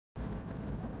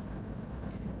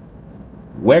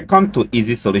Welcome to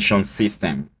Ezisolution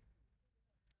system.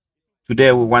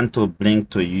 Today we want to bring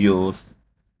to you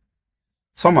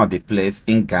some of the place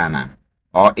in Ghana,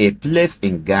 or a place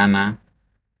in Ghana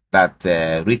that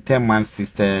Retailman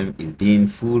system is being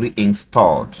fully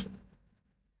installed.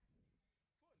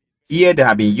 Here they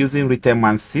have been using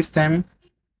Retailman system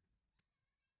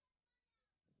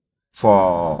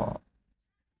for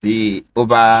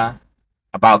over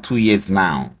about 2 years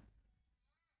now.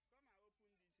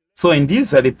 So in this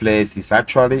very place is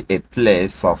actually a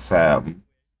place of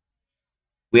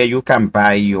where you can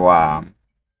buy your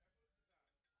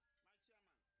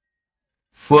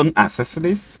phone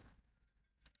accessories,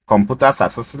 computer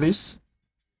accessories,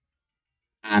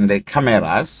 and the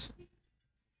cameras.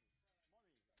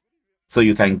 So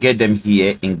you can get them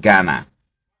here in Ghana,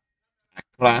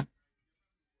 Accra,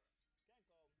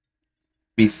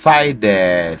 beside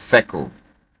the circle,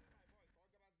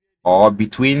 or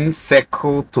between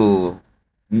circle to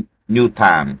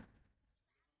Newtown.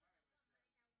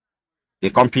 The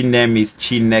company name is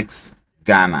Chinex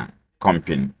Ghana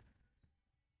Company,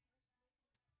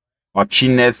 or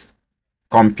Chinex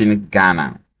Company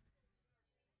Ghana.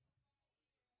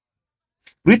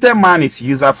 Retailman is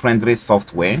user-friendly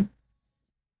software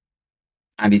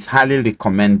and is highly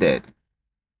recommended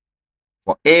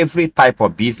for every type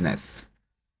of business.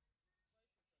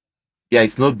 There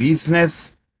is no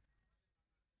business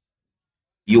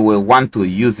you will want to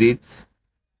use it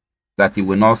that it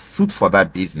will not suit for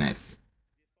that business.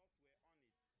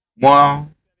 More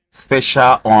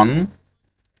special on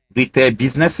retail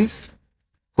businesses,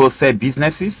 wholesale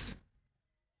businesses.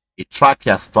 You track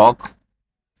your stock,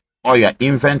 or your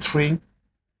inventory,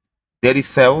 daily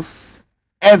sales,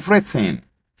 everything.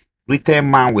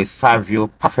 Retailman will serve you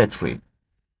perfectly.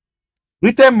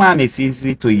 Retailman is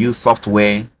easy to use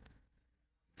software,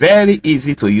 very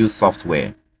easy to use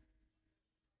software.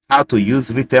 How to use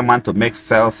Retailman to make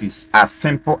sales is as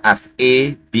simple as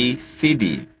A, B, C,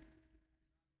 D.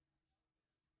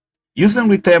 Using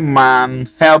Retailman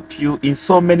helps you in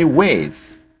so many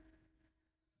ways,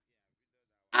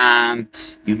 and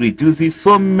it reduces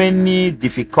so many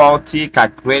difficulty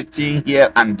calculating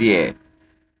here and there.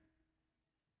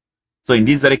 So in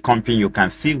this very company, you can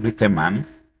see Retailman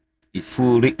is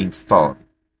fully installed,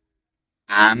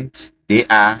 and they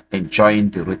are enjoying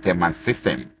the Retailman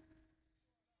system.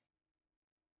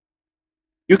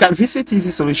 You can visit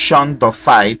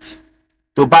Ezisolution.site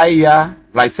to buy your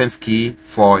license key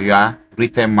for your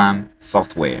Retailman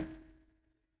software.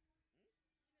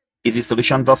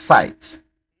 Ezisolution.site.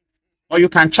 Or you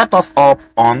can chat us up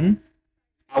on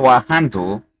our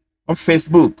handle on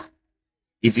Facebook,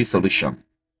 Ezisolution.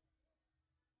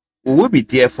 We will be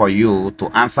there for you to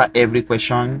answer every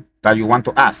question that you want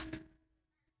to ask.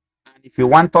 And if you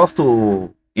want us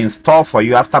to install for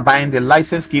you after buying the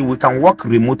license key, we can work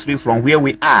remotely from where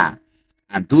we are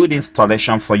and do the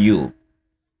installation for you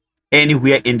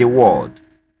anywhere in the world.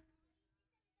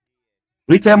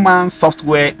 Retailman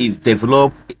software is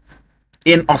developed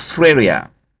in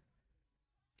Australia,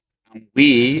 and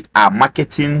we are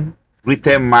marketing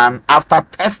Retailman after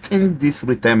testing this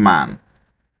Retailman.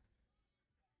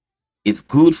 It's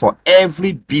good for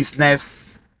every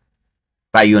business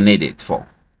that you need it for.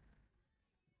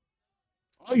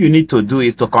 All you need to do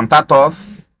is to contact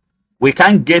us. We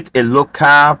can get a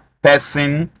local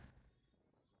person,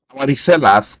 our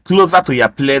resellers, closer to your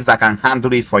place that can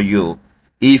handle it for you.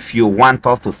 If you want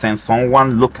us to send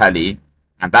someone locally,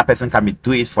 and that person can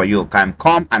do it for you, can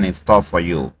come and install for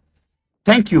you.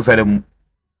 Thank you very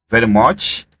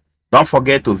much. Don't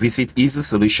forget to visit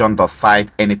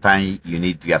Ezisolution.site anytime you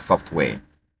need your software.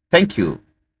 Thank you.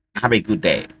 Have a good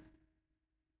day.